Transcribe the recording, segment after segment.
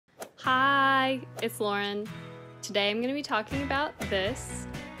Hi, it's Lauren. Today I'm going to be talking about this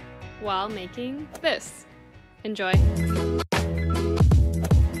while making this. Enjoy.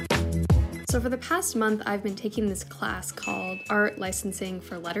 So for the past month, I've been taking this class called Art Licensing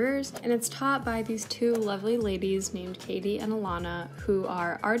for Letterers, and it's taught by these two lovely ladies named Katie and Ilana, who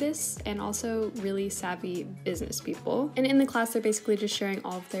are artists and also really savvy business people. And in the class, they're basically just sharing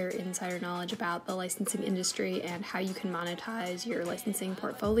all of their insider knowledge about the licensing industry and how you can monetize your licensing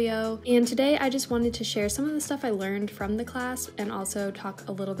portfolio. And today, I just wanted to share some of the stuff I learned from the class and also talk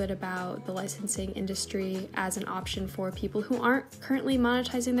a little bit about the licensing industry as an option for people who aren't currently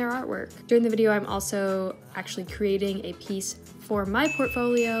monetizing their artwork. During the video, I'm also actually creating a piece for my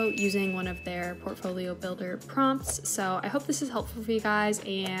portfolio using one of their portfolio builder prompts. So I hope this is helpful for you guys,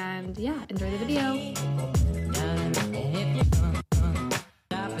 and yeah, enjoy the video.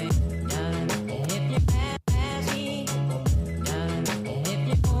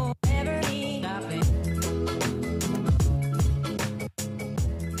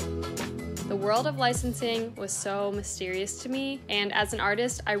 The world of licensing was so mysterious to me, and as an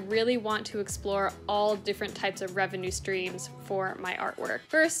artist, I really want to explore all different types of revenue streams for my artwork.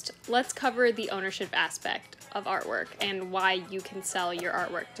 First, let's cover the ownership aspect of artwork and why you can sell your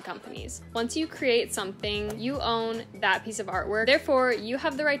artwork to companies. Once you create something, you own that piece of artwork, therefore you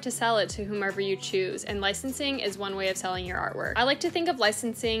have the right to sell it to whomever you choose, and licensing is one way of selling your artwork. I like to think of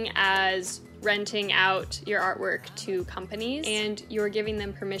licensing as renting out your artwork to companies, and you're giving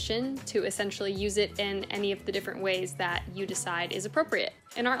them permission to essentially use it in any of the different ways that you decide is appropriate.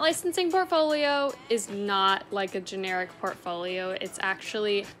 An art licensing portfolio is not like a generic portfolio. It's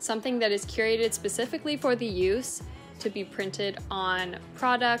actually something that is curated specifically for the use to be printed on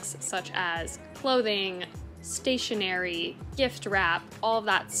products such as clothing, stationery, gift wrap, all of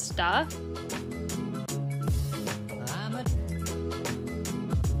that stuff.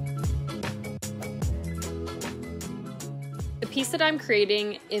 The piece that I'm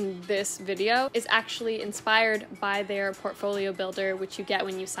creating in this video is actually inspired by their portfolio builder, which you get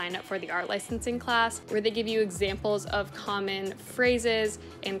when you sign up for the art licensing class, where they give you examples of common phrases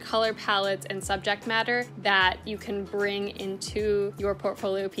and color palettes and subject matter that you can bring into your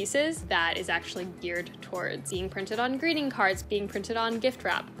portfolio pieces that is actually geared towards being printed on greeting cards, being printed on gift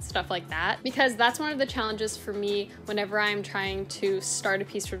wrap, stuff like that. Because that's one of the challenges for me whenever I'm trying to start a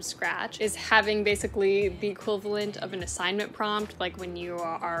piece from scratch, is having basically the equivalent of an assignment prompt. Like when you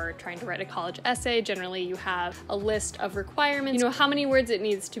are trying to write a college essay, generally you have a list of requirements. You know how many words it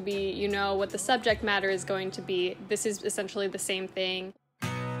needs to be, you know what the subject matter is going to be. This is essentially the same thing.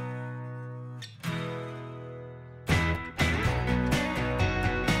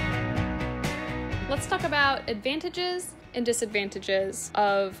 Let's talk about advantages and disadvantages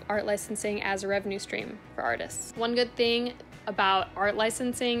of art licensing as a revenue stream for artists. One good thing about art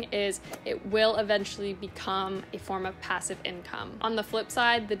licensing is it will eventually become a form of passive income. On the flip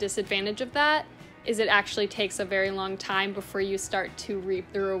side, the disadvantage of that is it actually takes a very long time before you start to reap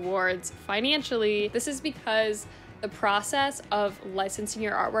the rewards financially. This is because the process of licensing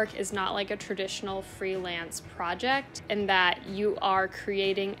your artwork is not like a traditional freelance project, in that you are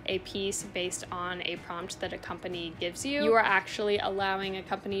creating a piece based on a prompt that a company gives you. You are actually allowing a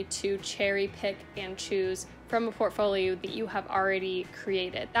company to cherry pick and choose from a portfolio that you have already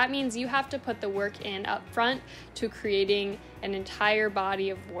created. That means you have to put the work in up front to creating an entire body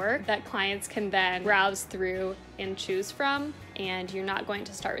of work that clients can then browse through and choose from, and you're not going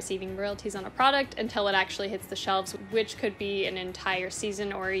to start receiving royalties on a product until it actually hits the shelves, which could be an entire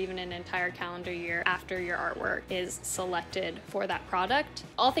season or even an entire calendar year after your artwork is selected for that product.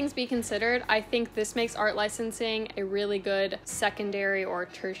 All things being considered, I think this makes art licensing a really good secondary or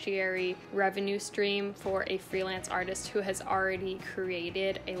tertiary revenue stream for a freelance artist who has already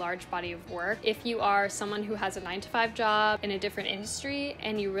created a large body of work. If you are someone who has a 9-to-5 job in a different industry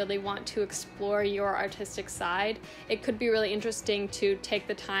and you really want to explore your artistic side, it could be really interesting to take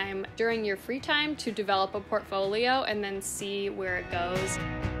the time during your free time to develop a portfolio and then see where it goes.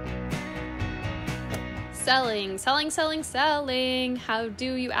 Selling. How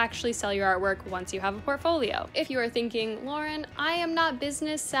do you actually sell your artwork once you have a portfolio? If you are thinking, Lauren, I am not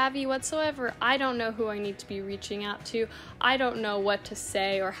business savvy whatsoever. I don't know who I need to be reaching out to. I don't know what to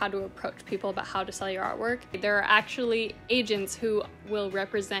say or how to approach people about how to sell your artwork. There are actually agents who will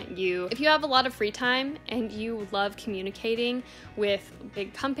represent you. If you have a lot of free time and you love communicating with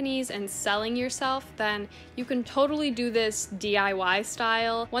big companies and selling yourself, then you can totally do this DIY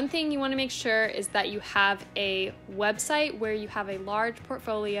style. One thing you want to make sure is that you have have a website where you have a large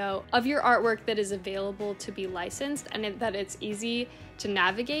portfolio of your artwork that is available to be licensed, and that it's easy to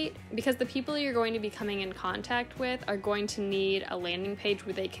navigate, because the people you're going to be coming in contact with are going to need a landing page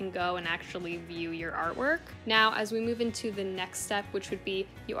where they can go and actually view your artwork. Now, as we move into the next step, which would be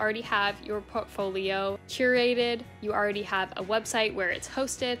you already have your portfolio curated, you already have a website where it's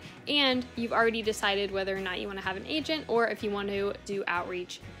hosted, and you've already decided whether or not you want to have an agent or if you want to do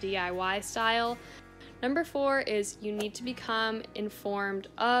outreach DIY style. Number 4 is you need to become informed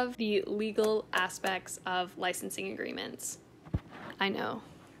of the legal aspects of licensing agreements. I know,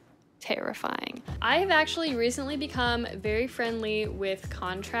 terrifying. I have actually recently become very friendly with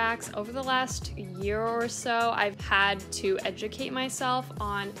contracts. Over the last year or so, I've had to educate myself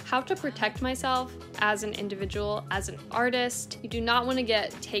on how to protect myself as an individual, as an artist. You do not want to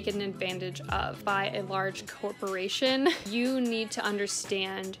get taken advantage of by a large corporation. You need to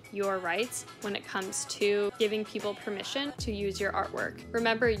understand your rights when it comes to giving people permission to use your artwork.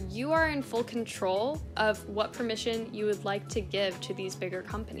 Remember, you are in full control of what permission you would like to give to these bigger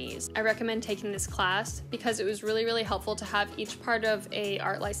companies. I recommend taking this class because it was really helpful to have each part of a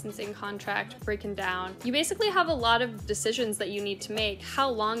art licensing contract broken down. You basically have a lot of decisions that you need to make. How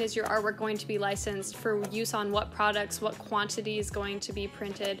long is your artwork going to be licensed for use on what products, what quantity is going to be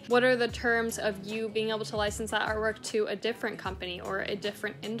printed? What are the terms of you being able to license that artwork to a different company or a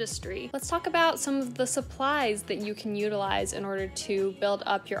different industry? Let's talk about some of the supplies that you can utilize in order to build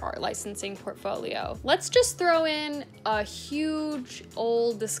up your art licensing portfolio. Let's just throw in a huge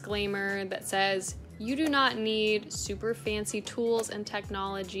old disclaimer that says you do not need super fancy tools and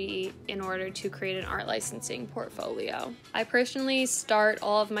technology in order to create an art licensing portfolio. I personally start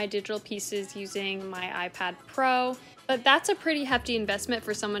all of my digital pieces using my iPad Pro, but that's a pretty hefty investment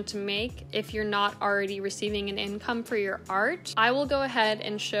for someone to make if you're not already receiving an income for your art. I will go ahead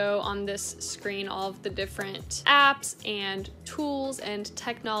and show on this screen all of the different apps and tools and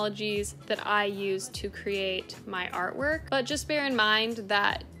technologies that I use to create my artwork, but just bear in mind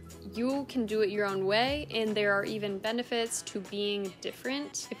that you can do it your own way, and there are even benefits to being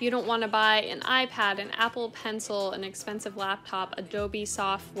different. If you don't want to buy an iPad, an Apple Pencil, an expensive laptop, Adobe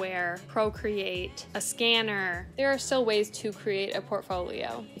software, Procreate, a scanner, there are still ways to create a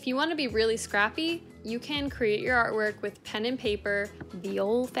portfolio. If you want to be really scrappy, you can create your artwork with pen and paper the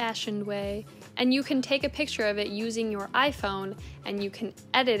old-fashioned way, and you can take a picture of it using your iPhone, and you can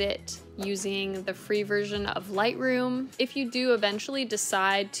edit it using the free version of Lightroom. If you do eventually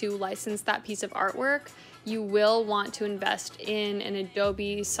decide to license that piece of artwork, you will want to invest in an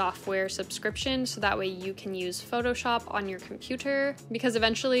Adobe software subscription so that way you can use Photoshop on your computer, because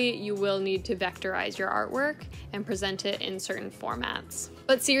eventually you will need to vectorize your artwork and present it in certain formats.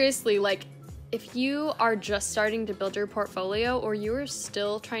 But seriously, like, if you are just starting to build your portfolio, or you're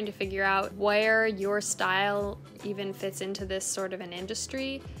still trying to figure out where your style even fits into this sort of an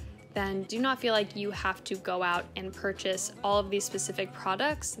industry, then do not feel like you have to go out and purchase all of these specific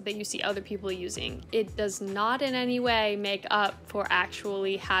products that you see other people using. It does not in any way make up for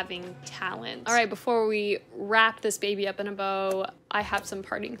actually having talent. All right, before we wrap this baby up in a bow, I have some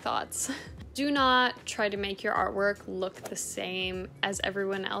parting thoughts. Do not try to make your artwork look the same as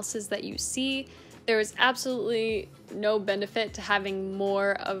everyone else's that you see. There is absolutely no benefit to having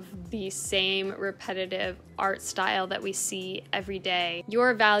more of the same repetitive art style that we see every day.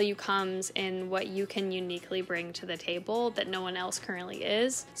 Your value comes in what you can uniquely bring to the table that no one else currently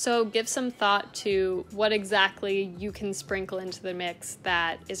is. So give some thought to what exactly you can sprinkle into the mix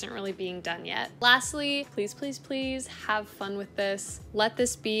that isn't really being done yet. Lastly, please have fun with this. Let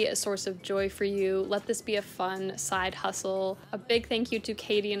this be a source of joy for you. Let this be a fun side hustle. A big thank you to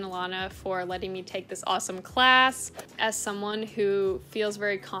Katie and Ilana for letting me take this awesome class. As someone who feels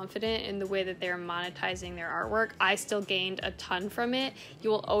very confident in the way that they're monetizing their artwork, I still gained a ton from it. You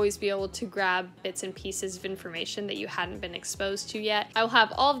will always be able to grab bits and pieces of information that you hadn't been exposed to yet. I will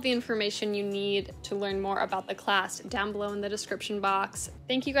have all of the information you need to learn more about the class down below in the description box.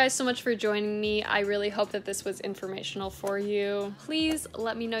 Thank you guys so much for joining me. I really hope that this was informational for you. Please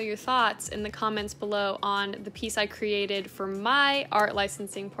let me know your thoughts in the comments below on the piece I created for my art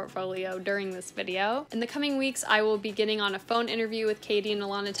licensing portfolio during this video. In the coming weeks, I will be getting on a phone interview with Katie and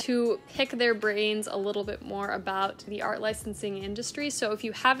Ilana to pick their brains a little bit more about the art licensing industry. So if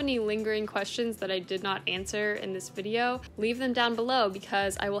you have any lingering questions that I did not answer in this video, leave them down below,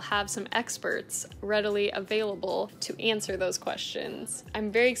 because I will have some experts readily available to answer those questions. I'm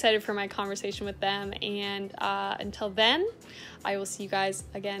very excited for my conversation with them, and until then, I will see you guys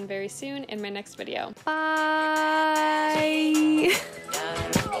again very soon in my next video. Bye!